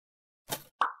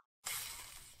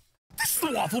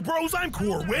the Waffle Bros, I'm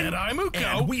Corwin. And I'm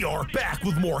Uko. And we are back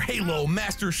with more Halo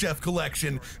Master Chef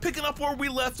Collection, picking up where we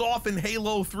left off in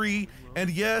Halo 3. And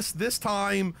yes, this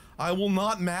time, I will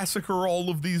not massacre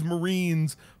all of these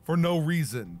Marines for no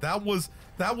reason. That was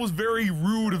very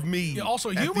rude of me. Yeah, also,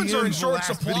 humans are in short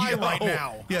supply right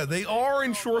now. Yeah, they are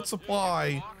in short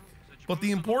supply. But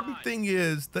the important thing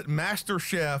is that Master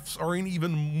Chefs are in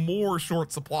even more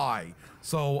short supply.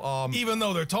 So, even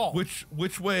though they're tall.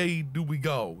 Which way do we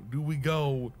go? Do we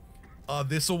go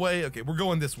this way? Okay, we're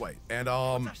going this way. And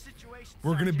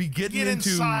we're gonna be getting into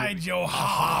inside your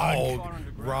hog.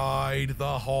 Ride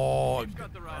the hog.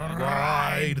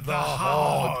 Ride the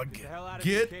hog.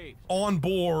 Get on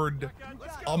board,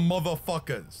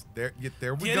 motherfuckers. There we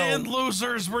go. Get in,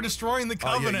 losers. We're destroying the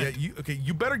Covenant.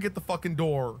 You better get the fucking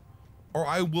door, or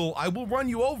I will run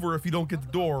you over if you don't get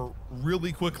the door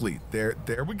really quickly. There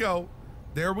we go.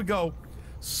 There we go.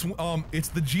 It's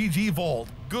the GG Vault.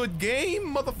 Good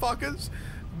game, motherfuckers.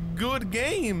 Good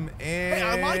game. And hey,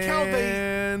 I like how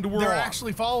they're off.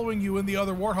 actually following you in the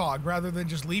other Warthog rather than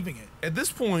just leaving it. At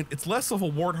this point, it's less of a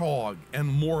Warthog and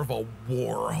more of a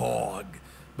Warhog,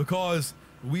 because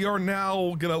we are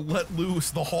now gonna let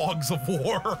loose the Hogs of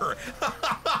War.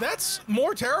 That's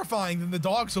more terrifying than the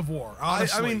Dogs of War,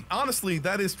 honestly. I mean, honestly,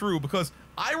 that is true, because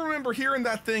I remember hearing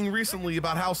that thing recently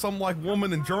about how some, like,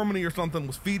 woman in Germany or something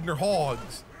was feeding her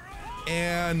hogs,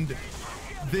 and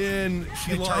then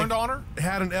she, like, turned on her?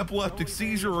 had an epileptic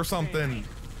seizure or something,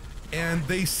 and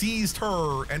they seized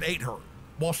her and ate her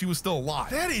while she was still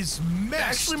alive. That is messed up.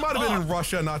 Actually, might have been in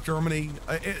Russia, not Germany.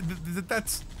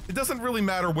 It doesn't really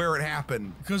matter where it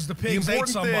happened. Because the pigs ate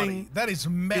somebody. That is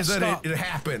messed up. It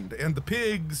happened, and the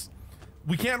pigs,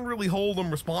 we can't really hold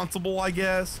them responsible, I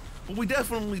guess, but we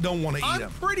definitely don't want to eat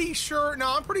them.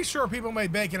 I'm pretty sure people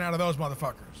made bacon out of those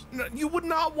motherfuckers. No, you would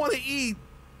not want to eat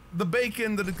the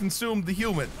bacon that had consumed the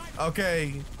human,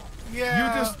 okay?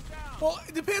 Yeah. Well,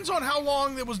 it depends on how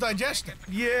long it was digesting.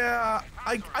 Yeah,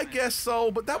 I guess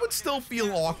so, but that would still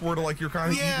feel awkward, like you're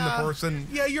kind of eating the person.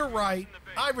 Yeah, you're right.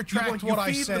 I retract what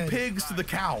I said. You feed the pigs to the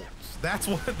cows. That's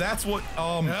what,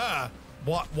 yeah.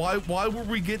 Why were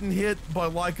we getting hit by,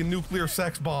 like, a nuclear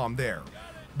sex bomb there?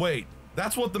 Wait,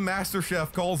 that's what the Master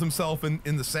Chef calls himself in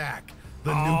the sack.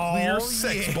 The nuclear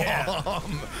sex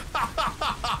bomb.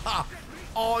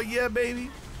 Oh, yeah, baby.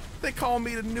 They call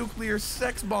me the nuclear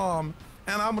sex bomb,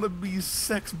 and I'm gonna be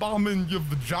sex bombing your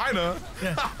vagina.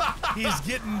 Yeah. He's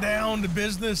getting down to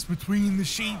business between the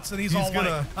sheets, and he's all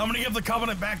gonna, like, I'm gonna give the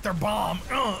Covenant back their bomb.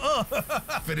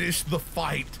 Finish the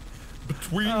fight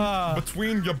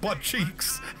between your butt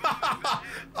cheeks.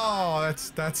 Oh,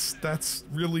 that's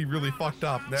really fucked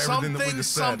up. Everything that we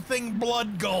just said. Something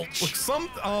blood gulch. Look,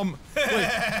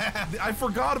 wait, I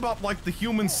forgot about, like, the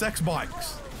human sex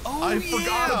bikes. Oh, I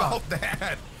forgot about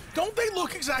that. Don't they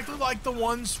look exactly like the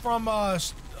ones from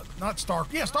StarCraft?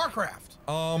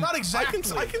 Not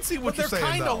exactly. I can see what you're saying.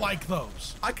 They're kind of like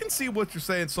those. I can see what you're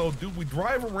saying. So, do we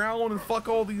drive around and fuck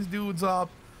all these dudes up,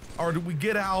 or do we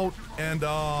get out and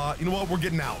you know what? We're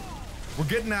getting out. We're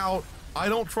getting out. I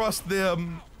don't trust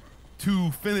them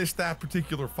to finish that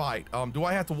particular fight. Do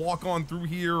I have to walk on through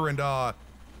here and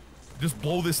just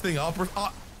blow this thing up? Or,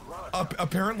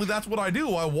 apparently that's what I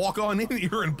do. I walk on in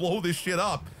here and blow this shit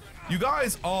up. You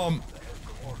guys, Burrow.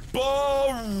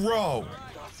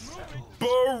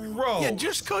 Yeah,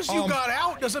 just because you got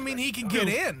out doesn't mean he can get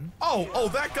in. Oh,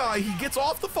 that guy, he gets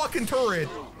off the fucking turret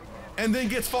and then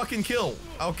gets fucking killed.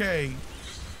 Okay.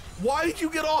 Why did you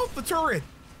get off the turret?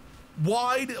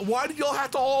 Why did y'all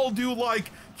have to all do, like,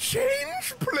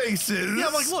 change places? Yeah,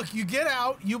 like, look, you get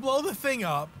out, you blow the thing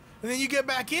up, and then you get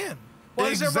back in. Why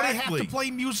does everybody have to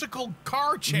play musical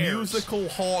car chairs? Musical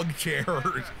hog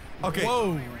chairs. Okay,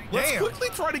 whoa, let's quickly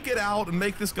try to get out and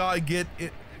make this guy get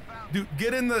it. Dude,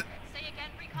 get in the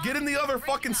other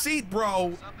fucking seat,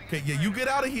 bro. Okay, yeah, you get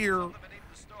out of here.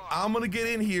 I'm gonna get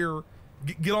in here.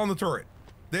 Get on the turret.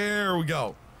 There we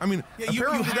go. I mean, yeah,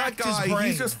 apparently that guy,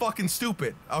 he's just fucking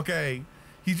stupid. Okay,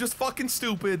 he's just fucking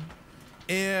stupid.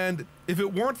 And if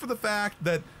it weren't for the fact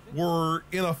that we're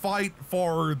in a fight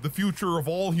for the future of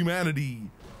all humanity,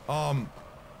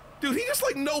 dude, he just,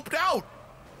 like, noped out.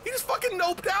 He just fucking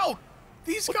noped out.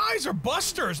 These guys are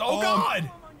busters. Oh, God.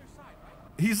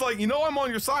 He's like, you know I'm on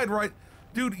your side, right?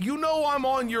 Dude, you know I'm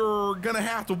on your gonna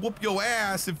have to whoop your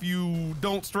ass if you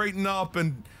don't straighten up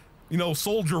and, you know,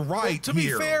 soldier right. Well, to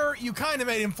be fair, you kind of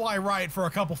made him fly right for a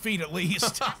couple feet at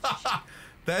least.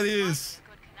 That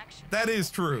is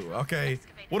true, okay?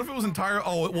 What if it was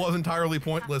entirely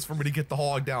pointless for me to get the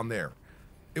hog down there?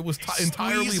 It was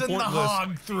entirely pointless the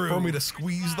hog through. for me to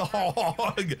squeeze the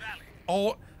hog.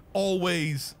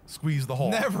 always squeeze the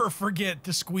hog. Never forget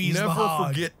to squeeze the hog.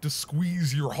 Never forget to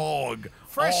squeeze your hog.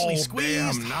 Freshly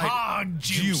squeezed hog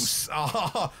juice.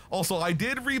 Also, I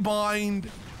did rebind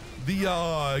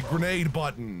the grenade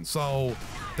button, so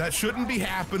that shouldn't be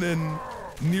happening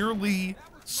nearly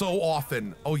so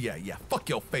often. Oh yeah, fuck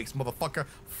your face, motherfucker.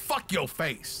 Fuck your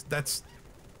face. That's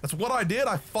what I did.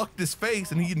 I fucked his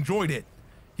face and he enjoyed it.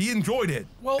 He enjoyed it.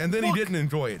 Well, and then he didn't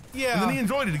enjoy it. Yeah. And then he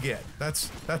enjoyed it again. That's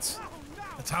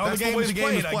how the game is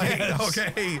played, I guess.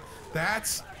 Okay.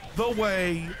 That's the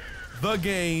way the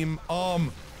game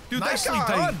dude, Nicely that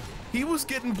guy, done. he was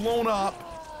getting blown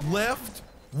up left,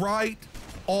 right,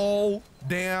 all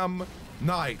damn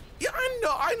night. Yeah,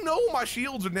 I know my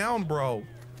shields are down, bro.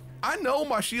 I know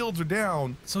my shields are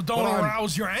down. So don't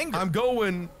arouse your anger. I'm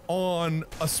going on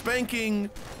a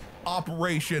spanking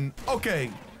operation.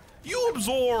 Okay, you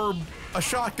absorbed a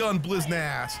shotgun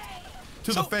bliznast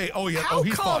to the face. Oh yeah, how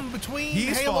he's come fucked. Between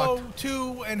He's Halo fucked.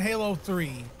 2 and Halo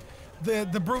 3,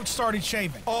 the brute started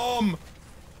shaving?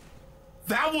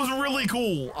 That was really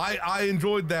cool. I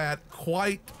enjoyed that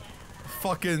quite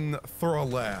fucking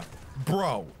thoroughly,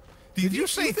 bro. Did you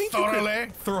say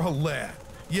thoroughly? Thoroughly.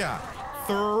 Yeah,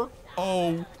 thoroughly.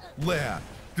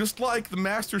 Just like the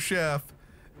Master Chef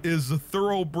is a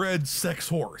thoroughbred sex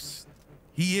horse.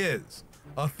 He is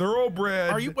a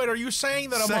thoroughbred. Are you saying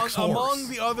that among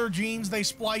the other genes they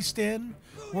spliced in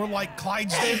were like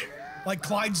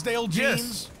Clydesdale genes?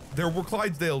 Yes, there were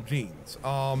Clydesdale genes.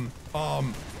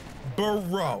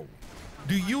 Bro,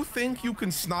 do you think you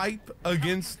can snipe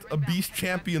against a beast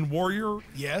champion warrior?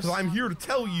 Yes. Because I'm here to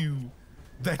tell you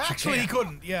that actually you he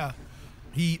couldn't. Yeah.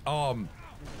 He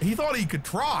thought he could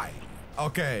try.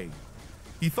 Okay.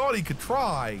 He thought he could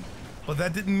try, but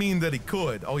that didn't mean that he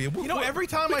could. Oh yeah. Every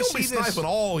time I see this, sniping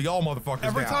all y'all motherfuckers.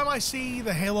 Every time I see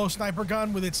the Halo sniper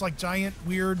gun with its like giant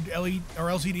weird LED or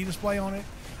LCD display on it,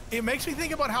 it makes me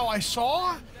think about how I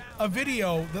saw a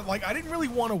video that like I didn't really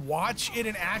want to watch it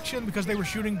in action because they were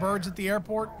shooting birds at the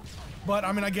airport. But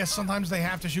I mean, I guess sometimes they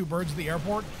have to shoot birds at the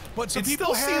airport. But some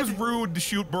people seems rude to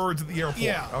shoot birds at the airport.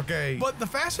 Yeah. Okay. But the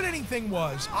fascinating thing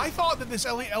was, I thought that this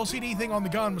LCD thing on the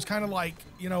gun was kind of like,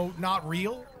 not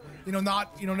real.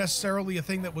 Not necessarily a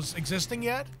thing that was existing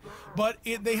yet. But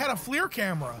they had a FLIR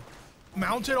camera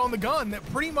mounted on the gun that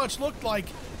pretty much looked like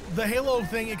the Halo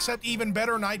thing, except even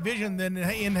better night vision than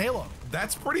in Halo.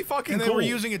 That's pretty fucking cool. And they were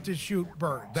using it to shoot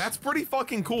birds. That's pretty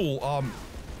fucking cool.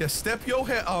 Yeah, step yo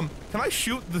head. Can I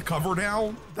shoot the cover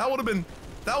down? That would have been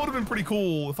pretty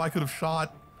cool if I could have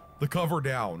shot the cover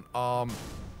down.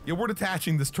 Yeah, we're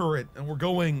detaching this turret and we're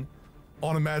going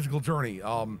on a magical journey.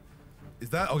 Is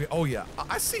that okay? Oh yeah,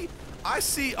 I see.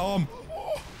 Okay.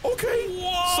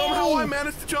 Whoa. Somehow I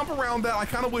managed to jump around that. I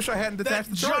kind of wish I hadn't detached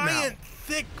the turret now. That giant,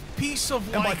 thick piece of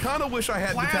and I kind of wish I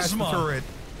hadn't detached the turret.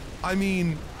 I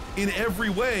mean, in every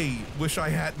way, wish I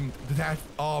hadn't detached.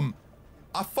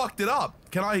 I fucked it up.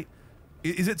 Can I?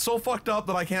 Is it so fucked up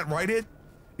that I can't write it?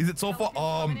 Is it so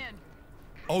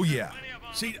Oh yeah.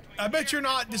 See, I bet you're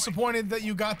not disappointed that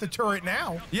you got the turret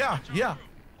now. Yeah.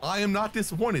 I am not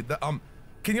disappointed.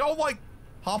 Can y'all like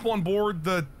hop on board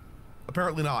the?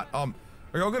 Apparently not. Are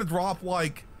y'all gonna drop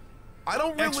like? I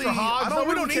don't really. Extra hogs? I don't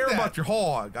No, really care about your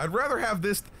hog. I'd rather have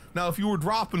this. Now, if you were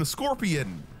dropping a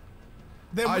scorpion,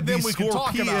 I'd be we can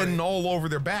talk about it. all over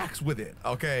their backs with it.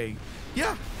 Okay.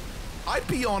 Yeah. I'd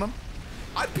pee on them.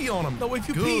 No, if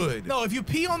you if you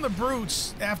pee on the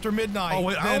brutes after midnight. Oh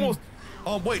wait, I almost.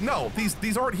 Oh wait, no.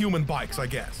 These aren't human bikes. I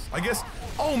guess.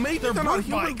 Oh, maybe they're not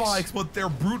human bikes, but they're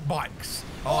brute bikes.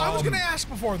 Oh, I was gonna ask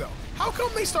before though. How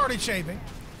come they started shaving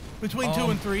between 2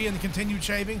 and 3 and continued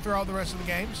shaving throughout the rest of the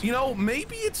games?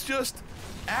 Maybe it's just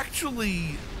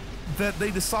actually that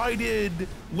they decided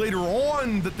later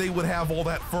on that they would have all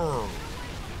that fur,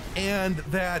 and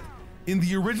that in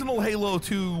the original Halo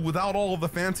 2, without all of the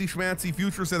fancy schmancy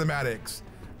future cinematics,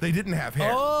 they didn't have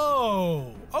hair.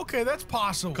 Oh, okay, that's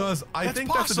possible. Because I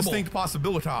think that's a distinct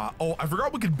possibility. Oh, I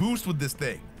forgot we could boost with this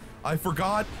thing. I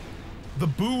forgot the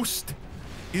boost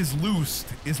is loosed,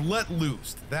 is let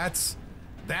loose. That's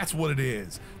what it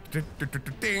is. Dude,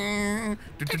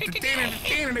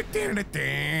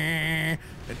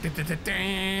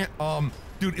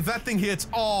 if that thing hits,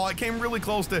 it came really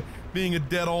close to being a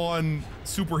dead-on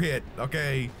super hit.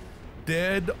 Okay,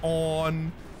 dead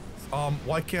on.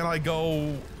 Why can't I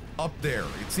go up there?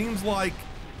 It seems like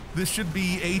this should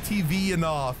be ATV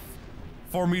enough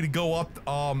for me to go up.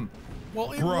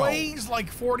 Well, it weighs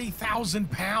like 40,000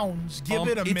 pounds. Give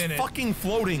it a minute. It's fucking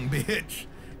floating, bitch.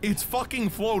 It's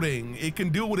fucking floating. It can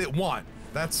do what it wants.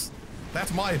 That's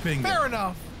my opinion. Fair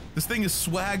enough. This thing is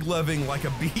swag-leving like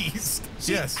a beast.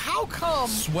 See, yes. How come?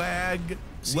 Swag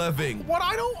Leving. What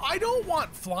I don't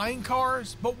want flying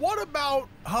cars, but what about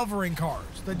hovering cars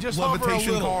that just hover a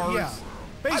Levitation little? cars? Yeah.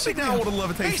 Basically, now with a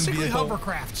levitation basically vehicle.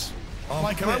 hovercrafts.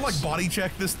 Can I like body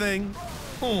check this thing?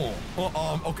 Okay.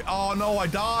 Oh no, I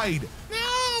died.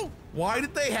 No! Why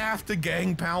did they have to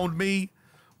gang pound me?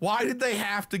 Why did they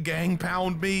have to gang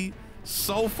pound me?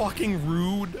 So fucking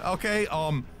rude. Okay.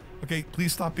 Okay.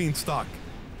 Please stop being stuck.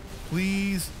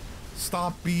 Please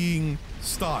stop being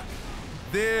stuck.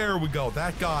 There we go.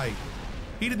 That guy.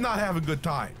 He did not have a good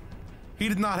time. He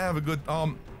did not have a good.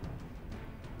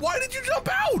 Why did you jump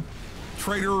out?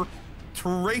 Traitor.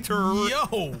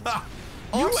 Yo.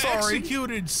 Oh, You sorry.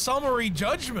 executed summary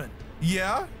judgment.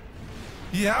 Yeah.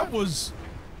 That was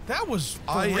for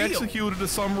I real. executed a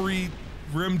summary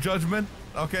rim judgment.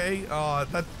 Okay.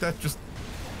 That just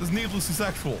is needlessly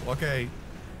sexual. Okay.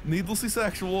 Needlessly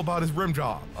sexual about his rim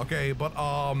job. Okay. But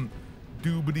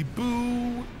doobity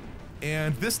boo.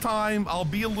 And this time I'll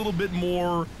be a little bit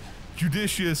more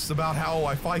judicious about how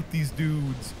I fight these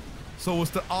dudes. So as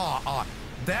to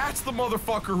that's the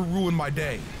motherfucker who ruined my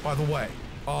day, by the way.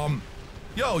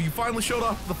 Yo, you finally showed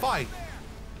up to the fight.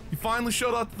 You finally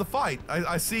showed up to the fight.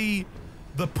 I see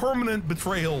the permanent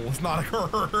betrayal has not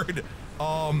occurred.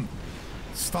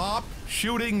 Stop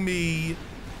shooting me.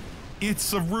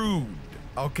 It's a rude,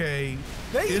 okay?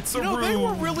 It's a rude. They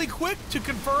were really quick to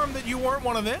confirm that you weren't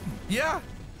one of them. Yeah,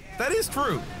 that is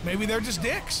true. Maybe they're just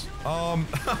dicks.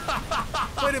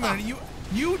 Wait a minute,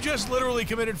 you just literally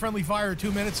committed friendly fire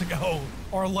 2 minutes ago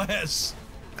or less.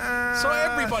 So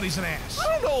everybody's an ass. I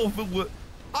don't know if it was.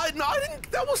 I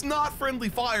didn't. That was not friendly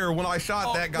fire when I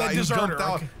shot that guy. That He deserter, jumped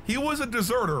out. okay. He was a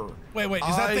deserter. Wait,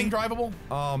 is that thing drivable?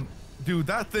 Dude,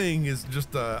 that thing is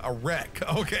just a wreck.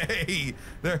 Okay,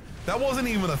 that wasn't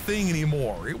even a thing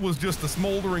anymore. It was just a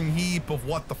smoldering heap of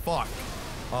what the fuck.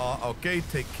 Okay,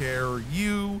 take care of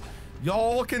you.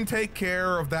 Y'all can take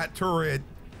care of that turret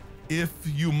if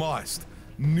you must.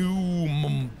 New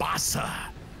Mombasa.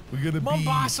 We're gonna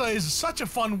Mombasa is such a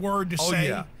fun word to say.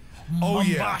 Yeah. Oh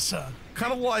Mombasa. yeah.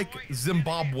 Kind of like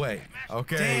Zimbabwe.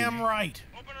 Okay. Damn right.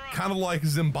 Kind of like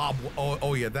Zimbabwe.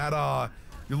 Oh yeah. That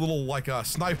your little like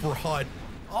sniper hut.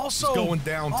 Also going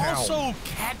downtown. Also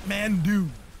Kathmandu.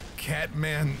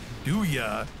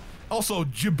 Kathmandu. Also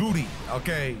Djibouti.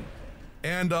 Okay.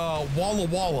 And Walla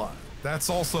Walla. That's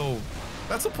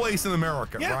a place in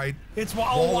America, Yeah, right? it's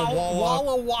Walla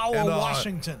Walla, and,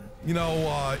 Washington. You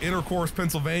know, Intercourse,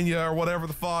 Pennsylvania, or whatever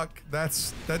the fuck. That.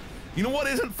 You know what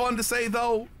isn't fun to say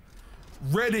though?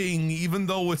 Reading, even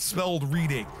though it's spelled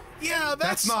reading. Yeah,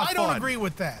 that's not I don't fun. agree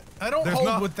with that. I don't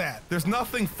hold with that. There's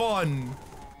nothing fun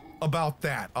about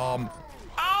that. Ow!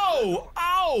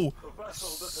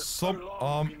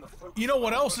 You know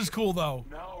what else is cool though?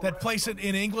 That place in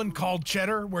England called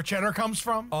Cheddar, where cheddar comes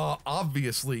from.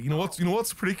 Obviously. You know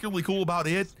what's particularly cool about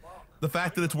it? The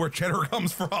fact that it's where cheddar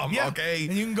comes from. Yeah. Okay.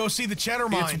 And you can go see the cheddar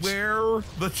mines. It's where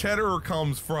the cheddar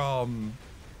comes from,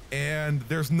 and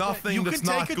there's nothing that's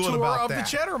not good about that. You can take a tour of the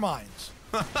cheddar mines.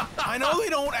 I know they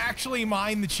don't actually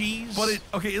mine the cheese, but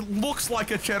it looks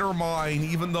like a cheddar mine,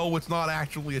 even though it's not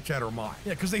actually a cheddar mine.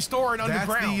 Yeah, because they store it underground.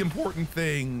 That's the important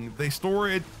thing. They store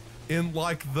it in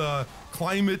like the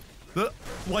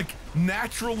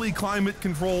naturally climate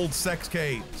controlled sex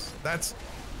caves. That's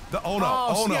the oh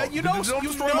no. Yeah, don't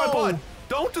destroy my butt.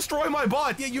 Don't destroy my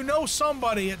butt. Yeah, you know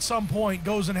somebody at some point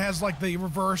goes and has like the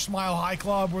reverse Mile High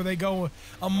Club where they go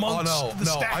amongst the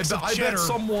stacks of cheddar. I bet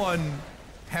someone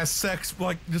has sex,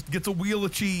 like just gets a wheel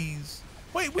of cheese.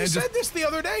 Wait, we said this the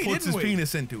other day, didn't we? Puts his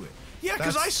penis into it. Yeah,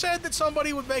 because I said that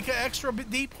somebody would make an extra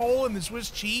deep hole in the Swiss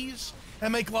cheese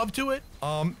and make love to it.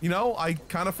 You know, I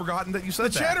kind of forgotten that you said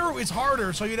that. The cheddar is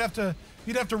harder, so you'd have to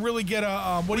really get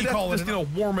a what do you call it? Just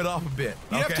warm it up a bit.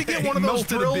 You have to get one of those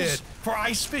drills for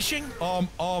ice fishing.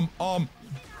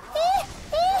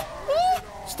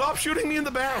 Stop shooting me in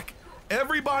the back.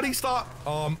 Everybody stop.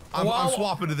 I'm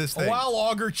swapping to this thing. A wild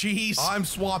auger cheese. I'm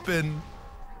swapping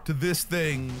to this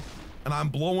thing, and I'm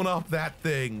blowing up that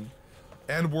thing,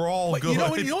 and we're all good. You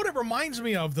know what it reminds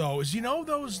me of, though, is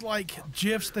those, like,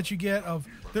 GIFs that you get of,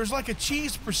 there's, like, a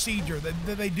cheese procedure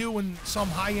that they do in some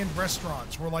high-end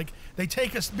restaurants where, like, they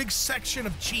take a big section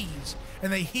of cheese,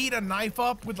 and they heat a knife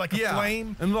up with, like, a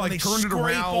flame, and, like, they turn it scrape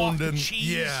around, off the and,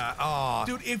 cheese.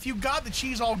 Dude, if you got the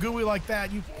cheese all gooey like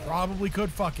that, you probably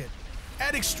could fuck it.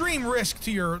 At extreme risk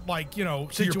to your, like,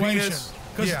 situation.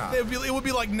 Because it would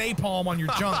be like napalm on your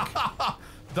junk.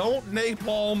 Don't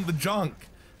napalm the junk.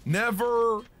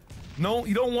 Never. No,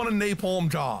 you don't want a napalm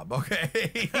job,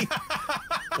 okay?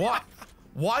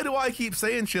 Why do I keep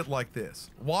saying shit like this?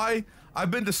 Why?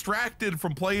 I've been distracted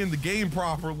from playing the game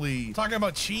properly. Talking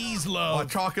about cheese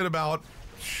love. Talking about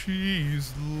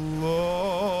cheese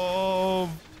love.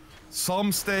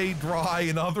 Some stay dry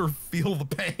and others feel the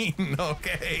pain,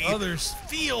 okay? Others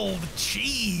feel the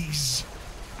cheese.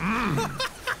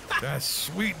 That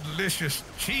sweet, delicious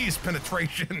cheese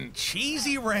penetration.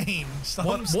 Cheesy rain.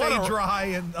 Some stay dry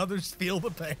and others feel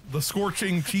the pain. The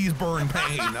scorching cheese burn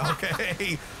pain,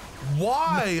 okay?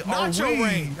 Why are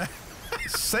we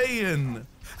saying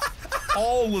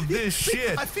all of this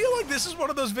shit? I feel like this is one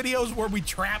of those videos where we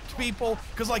trapped people,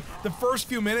 because like the first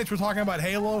few minutes we're talking about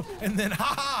Halo, and then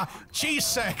haha, cheese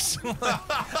sex.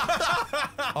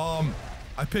 I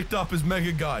picked up his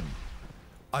mega gun.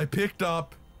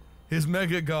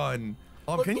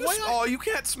 Can you? Oh, you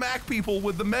can't smack people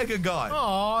with the mega gun.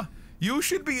 Aw. You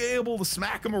should be able to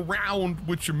smack them around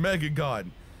with your mega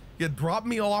gun. You drop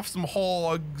me off some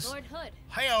hogs. Lord Hood.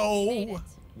 Hey-oh.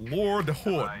 Lord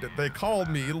Hood. They called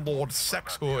me Lord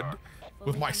Sex Hood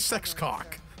with my sex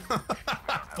cock.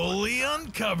 Fully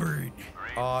uncovered.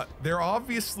 They're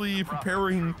obviously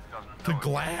preparing to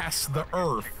glass the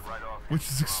Earth, which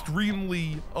is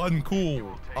extremely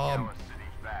uncool.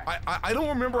 I don't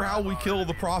remember how we kill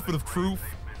the Prophet of Truth,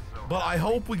 but I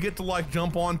hope we get to like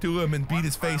jump onto him and beat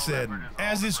his face in.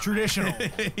 As is traditional.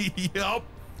 Yup.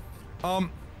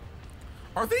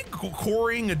 Are they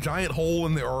coring a giant hole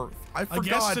in the Earth? I forgot.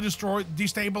 I guess to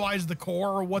destabilize the core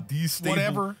or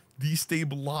whatever.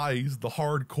 Destabilize the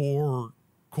hardcore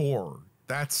core.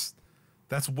 That's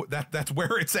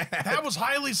where it's at. That was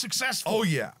highly successful. Oh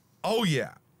yeah. Oh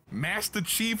yeah. Master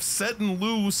Chief setting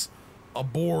loose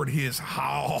aboard his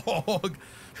hog.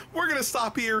 We're gonna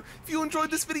stop here. If you enjoyed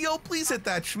this video, please hit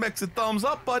that schmeck's thumbs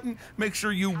up button. Make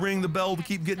sure you ring the bell to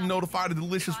keep getting notified of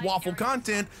delicious waffle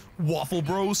content. Waffle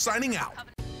Bros signing out.